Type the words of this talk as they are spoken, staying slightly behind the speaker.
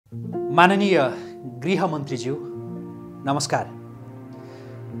माननीय गृहमन्त्रीज्यू नमस्कार।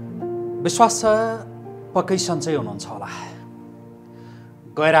 विश्वास छ पक्कै सन्चै हुनुहुन्छ होला।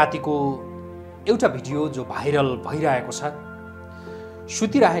 गैरातीको एउटा भिडियो जो भाइरल भइरहेको छ,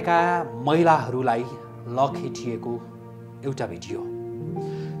 सुतिरहेका महिलाहरूलाई लखेटिएको एउटा भिडियो।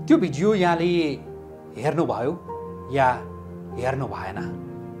 त्यो भिडियो यहाँले हेर्नुभयो या हेर्नु भएन,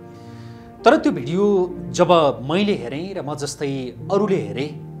 तर त्यो भिडियो जब मैले हेरेँ र म जस्तै अरूले हेरे,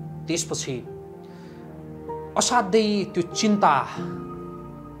 त्यसपछि असाध्यै त्यो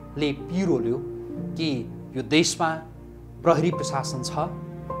चिन्ताले पिरोल्यो कि यो देशमा प्रहरी प्रशासन छ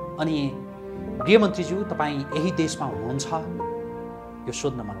अनि गृहमन्त्रीज्यू तपाईँ यही देशमा हुनुहुन्छ, यो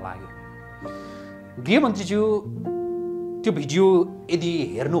सोध्न मन लाग्यो। गृहमन्त्रीज्यू त्यो भिडियो यदि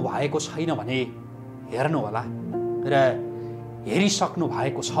हेर्नु भएको छैन भने हेर्नु होला र हेरिसक्नु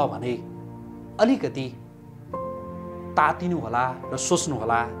भएको छ भने अलिकति तातिनु होला र सोच्नु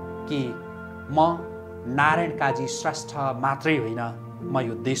होला कि म नारायण काजी श्रेष्ठ मात्रै होइन, म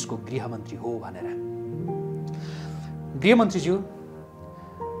यो देशको गृहमन्त्री हो भनेर। गृहमन्त्रीज्यू,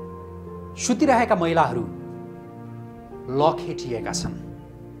 सुतिरहेका महिलाहरू लखेटिएका छन्।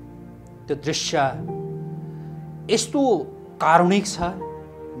 त्यो दृश्य यस्तो कारुणिक छ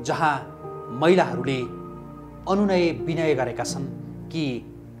जहाँ महिलाहरूले अनुनय विनय गरेका छन् कि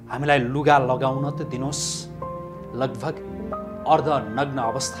हामीलाई लुगा लगाउन त दिनुहोस्। लगभग अर्धनग्न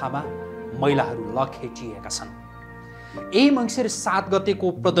अवस्थामा महिलाहरू लखेटिएका छन्। यही मङ्सिर 7 गतेको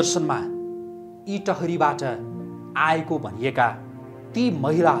प्रदर्शनमा इटहरीबाट आएको भनिएका ती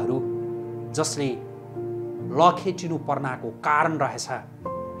महिलाहरू जसले लखेटिनु पर्नाको कारण रहेछ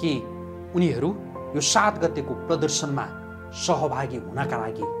कि उनीहरू यो 7 गतेको प्रदर्शनमा सहभागी हुनका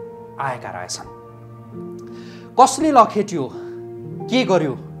लागि आएका रहेछन्। कसले लखेट्यो, के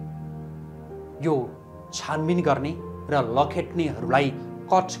गर्यो, यो छानबिन गर्ने र लखेट्नेहरूलाई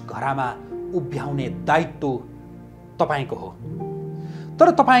कठघरामा उभ्याउने दायित्व तपाईको हो।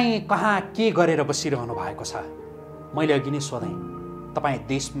 तर तपाईँ कहाँ के गरेर बसिरहनु भएको छ? मैले अघि नै सोधेँ, तपाईँ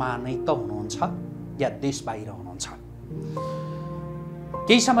देशमा नै त हुनुहुन्छ या देश बाहिर हुनुहुन्छ?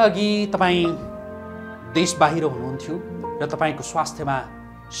 केही समय अघि तपाईँ देश बाहिर हुनुहुन्थ्यो र तपाईँको स्वास्थ्यमा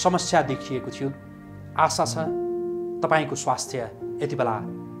समस्या देखिएको थियो। आशा छ तपाईँको स्वास्थ्य यति बेला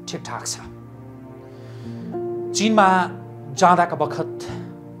ठिकठाक छ। चीनमा जाँदाका बखत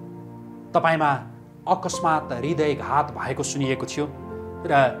तपाईँमा अकस्मात हृदयघात भएको सुनिएको थियो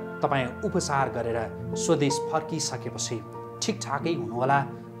र तपाईँ उपचार गरेर स्वदेश फर्किसकेपछि ठिकठाकै हुनुहोला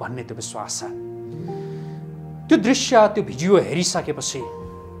भन्ने त्यो विश्वास छ। त्यो दृश्य, त्यो भिडियो हेरिसकेपछि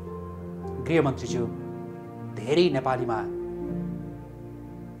गृहमन्त्रीज्यू, धेरै नेपालीमा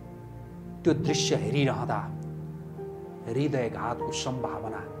त्यो दृश्य हेरिरहँदा हृदयघातको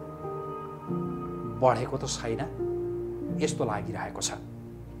सम्भावना बढेको त छैन यस्तो लागिरहेको छ।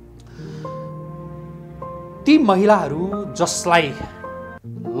 ती महिलाहरू जसलाई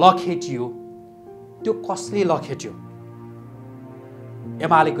लखेटियो, त्यो कसले लखेट्यो?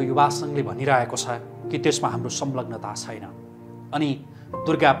 एमालेको युवा सङ्घले भनिरहेको छ कि त्यसमा हाम्रो संलग्नता छैन। अनि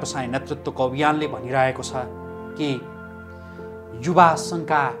दुर्गा प्रसाई नेतृत्वको अभियानले भनिरहेको छ कि युवा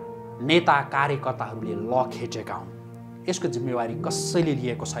सङ्घका नेता कार्यकर्ताहरूले लखेटेका हुन्। यसको जिम्मेवारी कसैले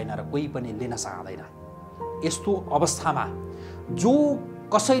लिएको छैन र कोही पनि लिन चाहँदैन। यस्तो अवस्थामा जो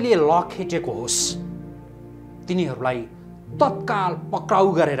कसैले लखेटेको होस्, तिनीहरूलाई तत्काल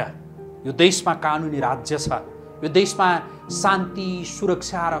पक्राउ गरेर, यो देशमा कानुनी राज्य छ, यो देशमा शान्ति,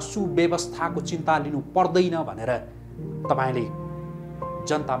 सुरक्षा र सुव्यवस्थाको चिन्ता लिनु पर्दैन भनेर तपाईँले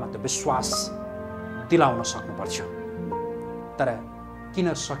जनतामा त्यो विश्वास दिलाउन सक्नुपर्छ। तर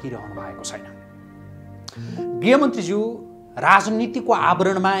किन सकिरहनु भएको छैन? गृहमन्त्रीज्यू, राजनीतिको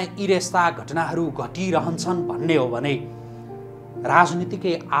आवरणमा यी यस्ता घटनाहरू घटिरहन्छन् भन्ने हो भने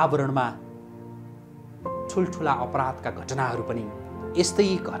राजनीतिकै आवरणमा ठुल्ठुला अपराधका घटनाहरू पनि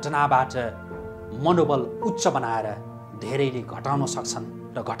यस्तै घटनाबाट मनोबल उच्च बनाएर धेरैले घटाउन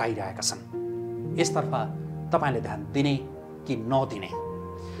सक्छन् र घटाइरहेका छन्। यसतर्फ तपाईँले ध्यान दिने कि नदिने,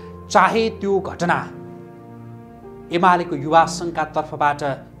 चाहे त्यो घटना एमालेको युवा सङ्घका तर्फबाट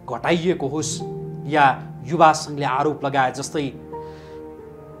घटाइएको होस् या युवा सङ्घले आरोप लगाए जस्तै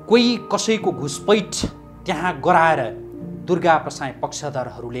कोही कसैको घुसपैठ त्यहाँ गराएर दुर्गा प्रसाई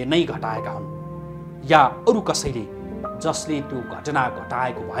पक्षधरहरूले नै घटाएका हुन् या अरू कसैले जसले त्यो घटना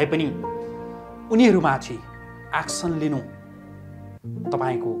घटाएको भए पनि उनीहरूमाथि एक्सन लिनु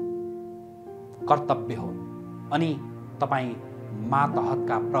तपाईँको कर्तव्य हो अनि तपाईँ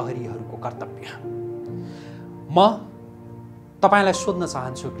मातहतका प्रहरीहरूको कर्तव्य। म तपाईलाई सोध्न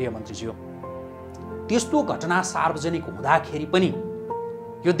चाहन्छु गृहमन्त्रीज्यू, त्यस्तो घटना सार्वजनिक हुँदाखेरि पनि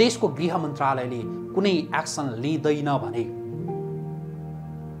यो देशको गृह मन्त्रालयले कुनै एक्सन लिँदैन भने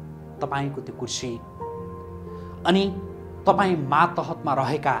तपाईको त्यो कुर्सी अनि तपाईँ मातहतमा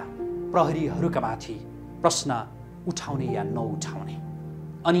रहेका प्रहरीहरूका माथि प्रश्न उठाउने या नउठाउने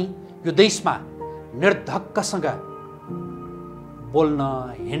अनि यो देशमा निर्धक्कसँग बोल्न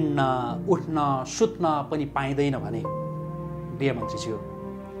हिँड्न उठ्न सुत्न पनि पाइँदैन भने गृहमन्त्रीज्यू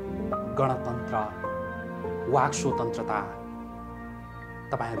गणतन्त्र वाक स्वतन्त्रता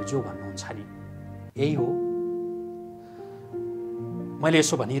तपाईहरू जो भन्नुहुन्छ नि यही हो। मैले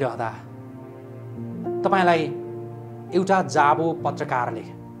यसो भनिरहँदा तपाईलाई एउटा जाबो पत्रकारले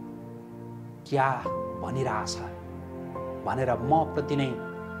क्या भनिरहेछ भनेर म प्रति नै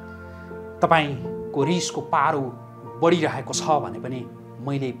तपाईको रिसको पारो बढिरहेको छ भने पनि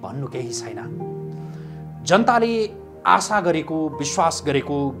मैले भन्नु केही छैन। जनताले आशा गरेको विश्वास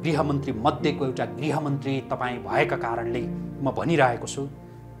गरेको गृहमन्त्री मध्येको एउटा गृहमन्त्री तपाईँ भएका कारणले म भनिरहेको छु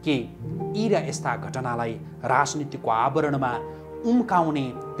कि यी र यस्ता घटनालाई राजनीतिको आवरणमा उम्काउने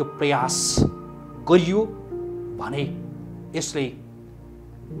त्यो प्रयास गरियो भने यसले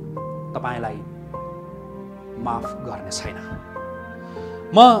तपाईलाई माफ गर्ने छैन।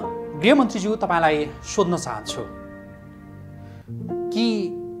 म गृहमन्त्रीज्यू तपाईलाई सोध्न चाहन्छु कि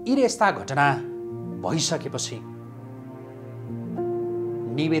यी यस्ता घटना भइसकेपछि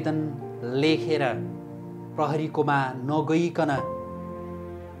निवेदन लेखेर प्रहरीकोमा नगइकन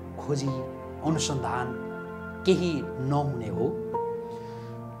खोजी अनुसन्धान केही नहुने हो?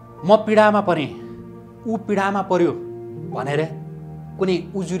 म पीडामा परे ऊ पीडामा पर्यो भनेर कुनै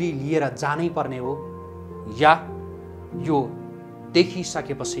उजुरी लिएर जानै पर्ने हो या यो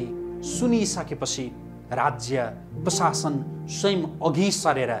देखिसकेपछि सुनिसकेपछि राज्य प्रशासन स्वयं अघि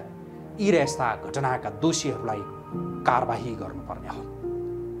सरेर यी र यस्ता घटनाका दोषीहरूलाई कारबाही गर्नुपर्ने हो?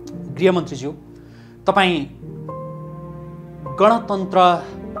 गृहमन्त्रीज्यू तपाईँ गणतन्त्र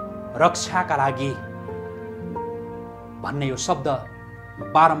रक्षाका लागि भन्ने यो शब्द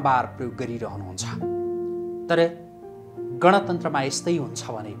बारम्बार प्रयोग गरिरहनुहुन्छ, तर गणतन्त्रमा यस्तै हुन्छ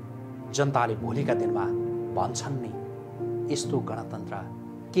भने जनताले भोलिका दिनमा भन्छन् नि यस्तो गणतन्त्र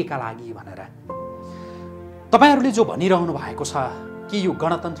केका लागि भनेर। तपाईहरूले जो भनिरहनु भएको छ कि यो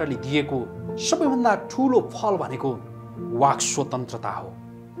गणतन्त्रले दिएको सबैभन्दा ठूलो फल भनेको वाक स्वतन्त्रता हो,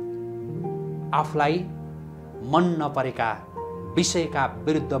 आफूलाई मन नपरेका विषयका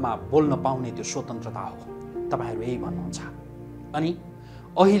विरुद्धमा बोल्न पाउने त्यो स्वतन्त्रता हो, तपाईहरू यही भन्नुहुन्छ। अनि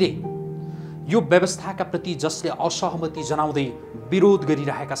अहिले यो व्यवस्थाका प्रति जसले असहमति जनाउँदै विरोध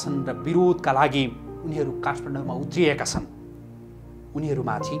गरिरहेका छन् र विरोधका लागि उनीहरू काठमाडौँमा उत्रिएका छन्,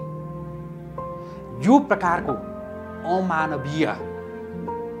 उनीहरूमाथि यो प्रकारको अमानवीय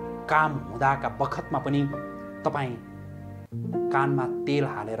काम हुँदाका बखतमा पनि तपाईँ कानमा तेल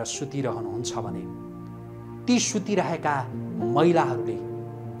हालेर सुतिरहनुहुन्छ भने ती सुतिरहेका महिलाहरूले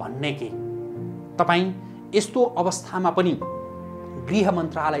भन्ने के तपाईँ यस्तो अवस्थामा पनि गृह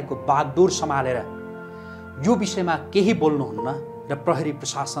मन्त्रालयको बागडोर सम्हालेर यो विषयमा केही बोल्नुहुन्न र प्रहरी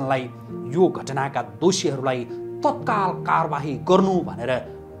प्रशासनलाई यो घटनाका दोषीहरूलाई तत्काल कारबाही गर्नु भनेर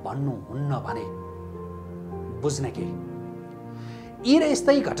भन्नुहुन्न भने बुझ्ने के? यी र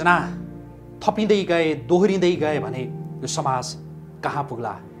यस्तै घटना थपिँदै गए दोहोरिँदै गए भने यो समाज कहाँ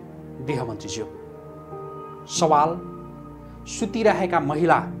पुग्ला? गृहमन्त्रीज्यू सवाल सुतिरहेका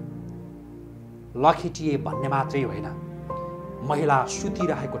महिला लखेटिए भन्ने मात्रै होइन, महिला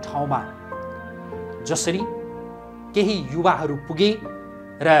सुतिरहेको ठाउँमा जसरी केही युवाहरू पुगे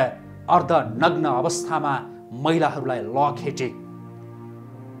र अर्धनग्न अवस्थामा महिलाहरूलाई लखेटे,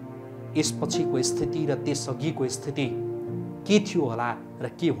 यसपछिको स्थिति र त्यसअघिको स्थिति के थियो होला र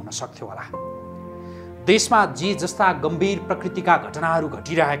के हुन सक्थ्यो होला? देशमा जे जस्ता गम्भीर प्रकृतिका घटनाहरू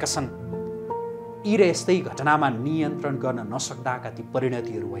घटिरहेका छन्, यी र यस्तै घटनामा नियन्त्रण गर्न नसक्दाका ती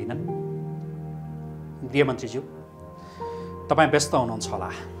परिणतिहरू होइनन्? गृहमन्त्रीज्यू तपाईँ व्यस्त हुनुहुन्छ होला,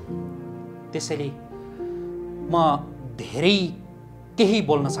 त्यसैले म धेरै केही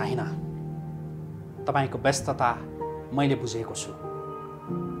बोल्न चाहिनँ। तपाईँको व्यस्तता मैले बुझेको छु,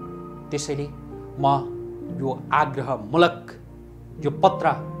 त्यसैले म यो आग्रहमूलक यो पत्र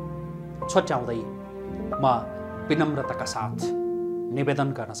छट्याउँदै म विनम्रताका साथ निवेदन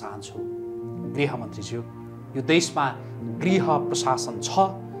गर्न चाहन्छु। गृहमन्त्रीज्यू यो देशमा गृह प्रशासन छ,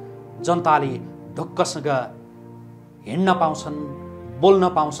 जनताले ढुक्कसँग हिँड्न पाउँछन्, बोल्न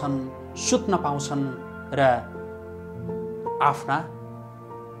पाउँछन्, सुत्न पाउँछन् र आफ्ना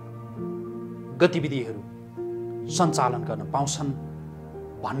गतिविधिहरू सञ्चालन गर्न पाउँछन्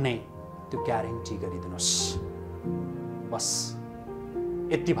भन्ने त्यो ग्यारेन्टी गरिदिनुहोस्। बस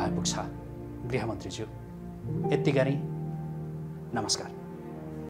यति भए पुग्छ गृहमन्त्रीज्यू, यति गरी नमस्कार।